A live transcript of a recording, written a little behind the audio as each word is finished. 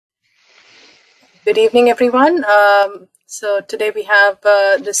Good evening, everyone. So today we have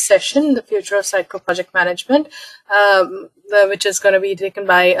this session, The Future of Sitecore Project Management, which is going to be taken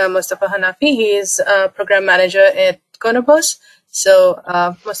by Mostafa Hanafi. He is Program Manager at Konabos. So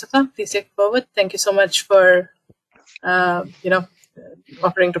Mostafa, please take forward. Thank you so much for,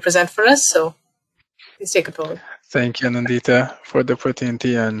 offering to present for us. So please take it forward. Thank you, Nandita, for the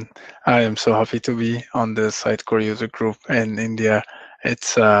opportunity, and I am so happy to be on the Sitecore User Group in India.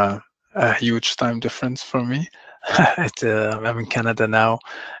 It's a huge time difference for me. I'm in Canada now.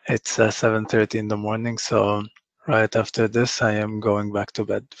 It's 7:30 in the morning, so right after this, I am going back to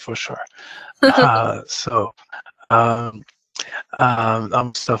bed for sure. So. Um, I'm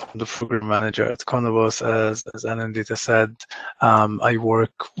Mustafa, I'm the program manager at Konabos. As Anandita said, I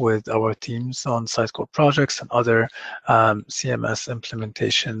work with our teams on Sitecore projects and other CMS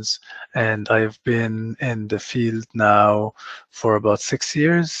implementations. And I've been in the field now for about 6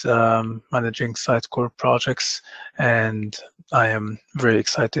 years, managing Sitecore projects. And I am very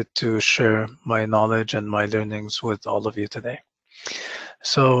excited to share my knowledge and my learnings with all of you today.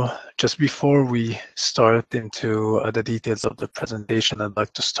 So just before we start into the details of the presentation, I'd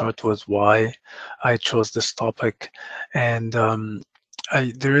like to start with why I chose this topic. And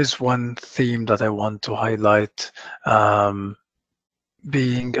there is one theme that I want to highlight.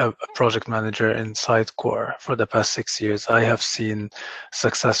 Being a project manager in Sitecore for the past 6 years, I have seen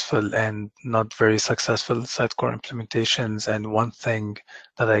successful and not very successful Sitecore implementations. And one thing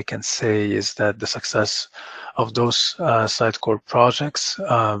that I can say is that the success of those Sitecore projects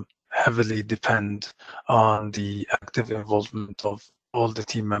heavily depend on the active involvement of all the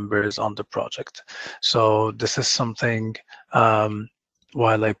team members on the project. So this is something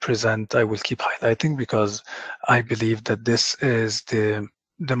while I present, I will keep highlighting because I believe that this is the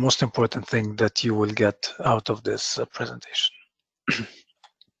most important thing that you will get out of this presentation.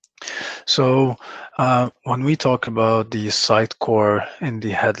 So when we talk about the Sitecore in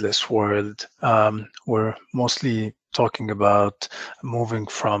the headless world, we're mostly talking about moving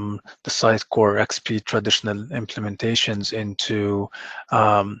from the Sitecore XP traditional implementations into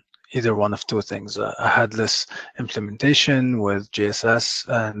either one of two things, a headless implementation with JSS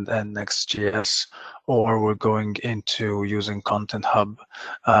and Next.js, or we're going into using Content Hub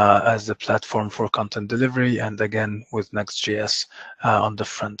as the platform for content delivery, and again with Next.js on the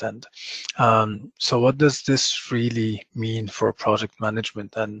front end. So what does this really mean for project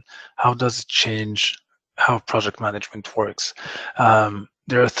management, and how does it change how project management works?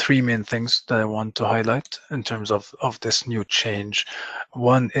 There are three main things that I want to highlight in terms of this new change.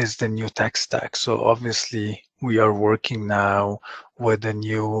 One is the new tech stack. So obviously we are working now with a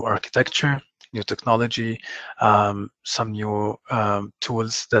new architecture, new technology, some new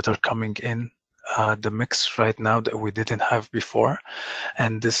tools that are coming in the mix right now that we didn't have before.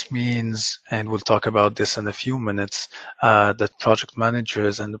 And this means, and we'll talk about this in a few minutes, that project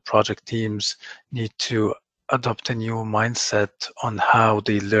managers and the project teams need to adopt a new mindset on how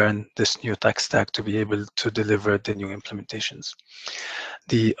they learn this new tech stack to be able to deliver the new implementations.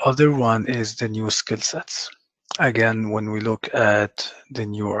 The other one is the new skill sets. Again, when we look at the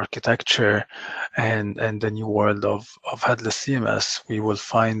new architecture and the new world of headless CMS, we will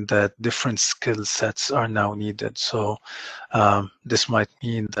find that different skill sets are now needed. So this might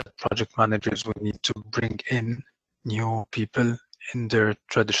mean that project managers will need to bring in new people in their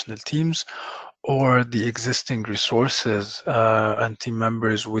traditional teams, or the existing resources and team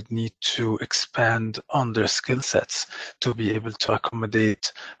members would need to expand on their skill sets to be able to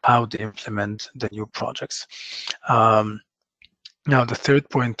accommodate how they implement the new projects. Now, the third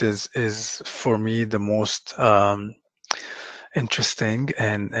point is for me the most interesting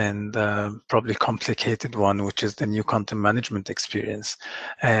and probably complicated one, which is the new content management experience.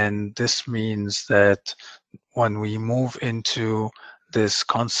 And this means that when we move into this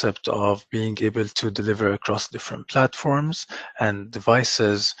concept of being able to deliver across different platforms and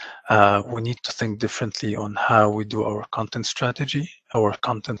devices, we need to think differently on how we do our content strategy, our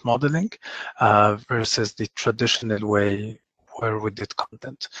content modeling, versus the traditional way where we did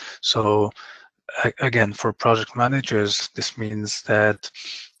content. So again, for project managers, this means that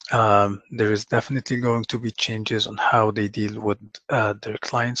there is definitely going to be changes on how they deal with their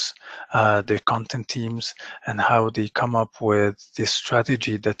clients, their content teams, and how they come up with this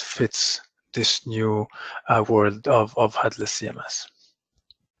strategy that fits this new world of headless CMS.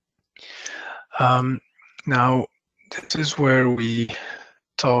 Now, this is where we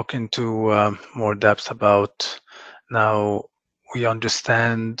talk into more depth about now we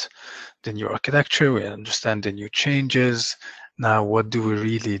understand the new architecture, we understand the new changes. Now, what do we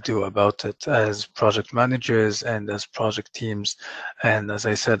really do about it as project managers and as project teams? And as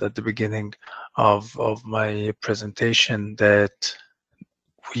I said at the beginning of my presentation, that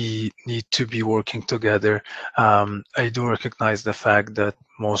we need to be working together. I do recognize the fact that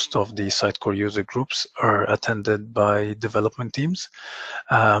most of the Sitecore user groups are attended by development teams.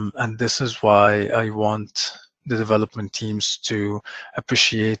 And this is why I want the development teams to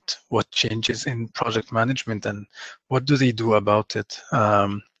appreciate what changes in project management and what do they do about it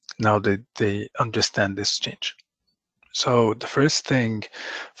now that they understand this change. So the first thing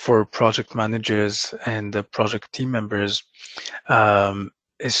for project managers and the project team members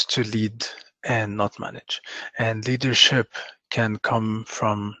is to lead and not manage. And leadership can come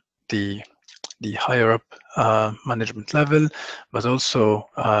from the higher up management level, but also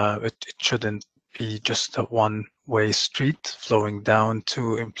it shouldn't be just a one-way street flowing down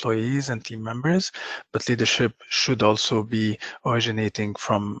to employees and team members, but leadership should also be originating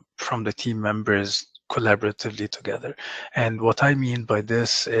from the team members collaboratively together. And what I mean by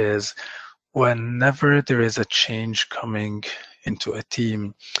this is whenever there is a change coming into a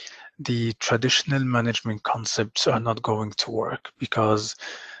team, the traditional management concepts are not going to work because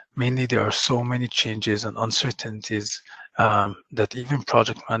mainly there are so many changes and uncertainties that even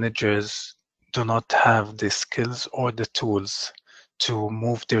project managers do not have the skills or the tools to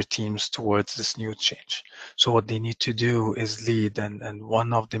move their teams towards this new change. So what they need to do is lead, and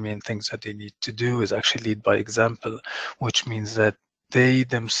one of the main things that they need to do is actually lead by example, which means that they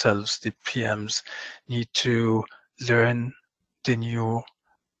themselves, the PMs, need to learn the new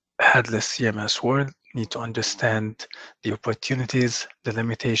headless CMS world, need to understand the opportunities, the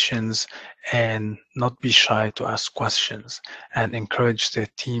limitations, and not be shy to ask questions and encourage their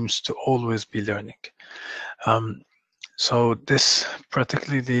teams to always be learning. So this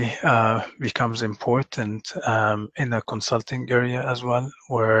particularly becomes important in a consulting area as well,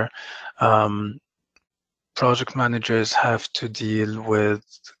 where project managers have to deal with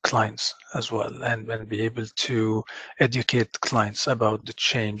clients as well and be able to educate clients about the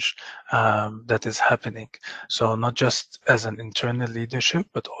change that is happening. So not just as an internal leadership,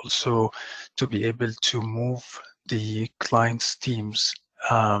 but also to be able to move the clients' teams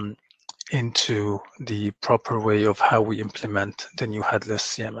into the proper way of how we implement the new headless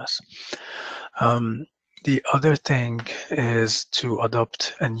CMS. The other thing is to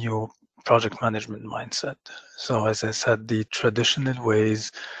adopt a new project management mindset. So as I said, the traditional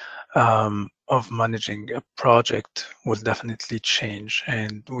ways of managing a project will definitely change.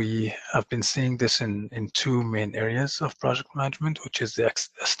 And we have been seeing this in two main areas of project management, which is the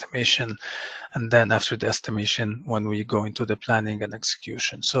estimation, and then after the estimation, when we go into the planning and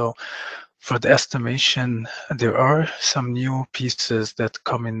execution. So for the estimation, there are some new pieces that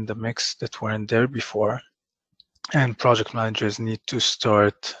come in the mix that weren't there before. And project managers need to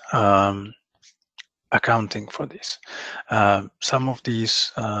start accounting for these. Some of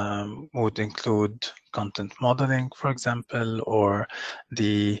these would include content modeling, for example, or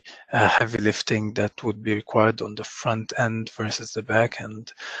the heavy lifting that would be required on the front end versus the back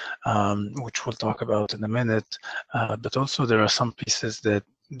end, which we'll talk about in a minute. But also there are some pieces that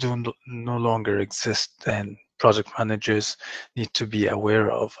do no longer exist and project managers need to be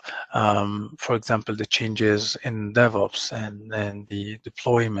aware of. For example, the changes in DevOps and the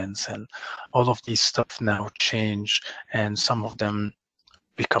deployments and all of these stuff now change, and some of them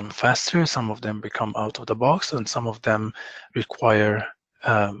become faster, some of them become out of the box, and some of them require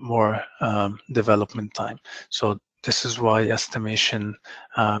more development time. So this is why estimation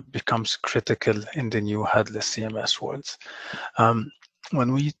becomes critical in the new headless CMS worlds.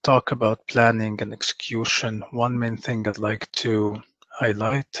 When we talk about planning and execution, one main thing I'd like to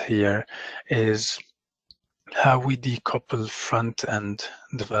highlight here is how we decouple front-end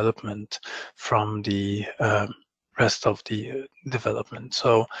development from the rest of the development.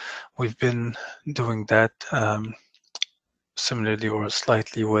 So we've been doing that similarly or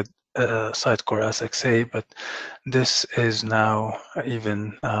slightly with Sitecore SXA, but this is now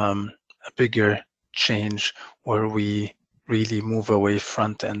even a bigger change where we really move away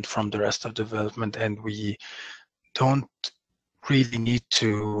front end from the rest of development, and we don't really need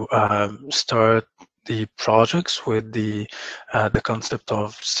to start the projects with the concept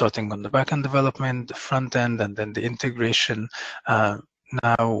of starting on the back-end development, the front end, and then the integration.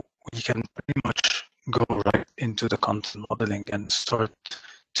 Now we can pretty much go right into the content modeling and start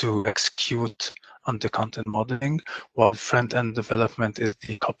to execute on the content modeling, while front-end development is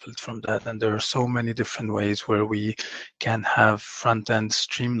decoupled from that. And there are so many different ways where we can have front-end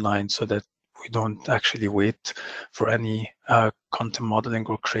streamlined so that we don't actually wait for any content modeling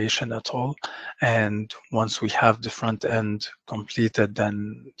or creation at all. And once we have the front end completed,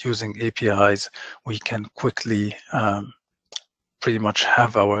 then using APIs, we can quickly pretty much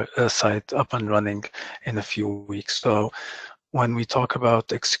have our site up and running in a few weeks. So when we talk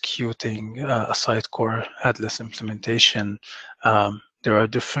about executing a Sitecore headless implementation, there are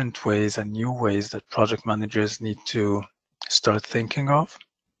different ways and new ways that project managers need to start thinking of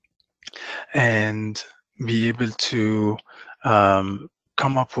and be able to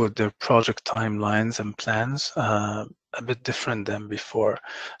come up with their project timelines and plans a bit different than before.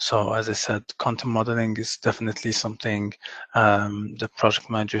 So as I said, content modeling is definitely something that project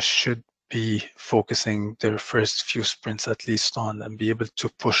managers should be focusing their first few sprints at least on, and be able to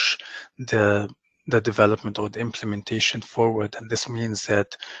push the development or the implementation forward. And this means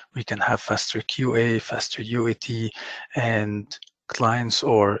that we can have faster QA, faster UAT, and clients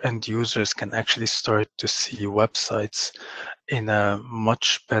or end users can actually start to see websites in a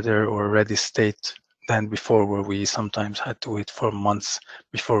much better or ready state than before, where we sometimes had to wait for months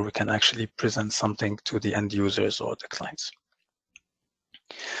before we can actually present something to the end users or the clients.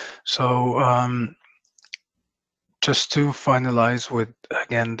 So just to finalize with,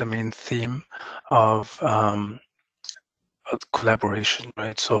 again, the main theme of collaboration,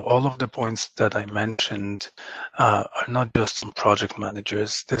 right? So all of the points that I mentioned are not just on project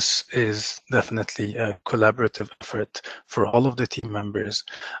managers. This is definitely a collaborative effort for all of the team members,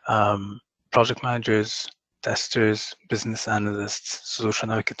 project managers, testers, business analysts, solution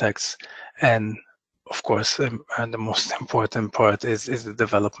architects, and of course, and the most important part is the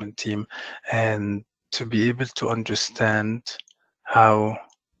development team, and to be able to understand how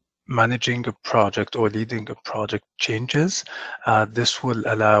managing a project or leading a project changes. This will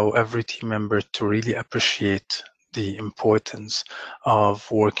allow every team member to really appreciate the importance of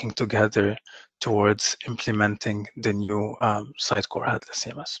working together towards implementing the new Sitecore Headless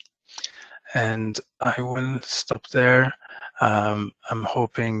CMS. And I will stop there. I'm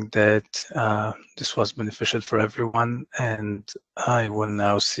hoping that this was beneficial for everyone, and I will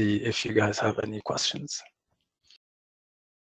now see if you guys have any questions.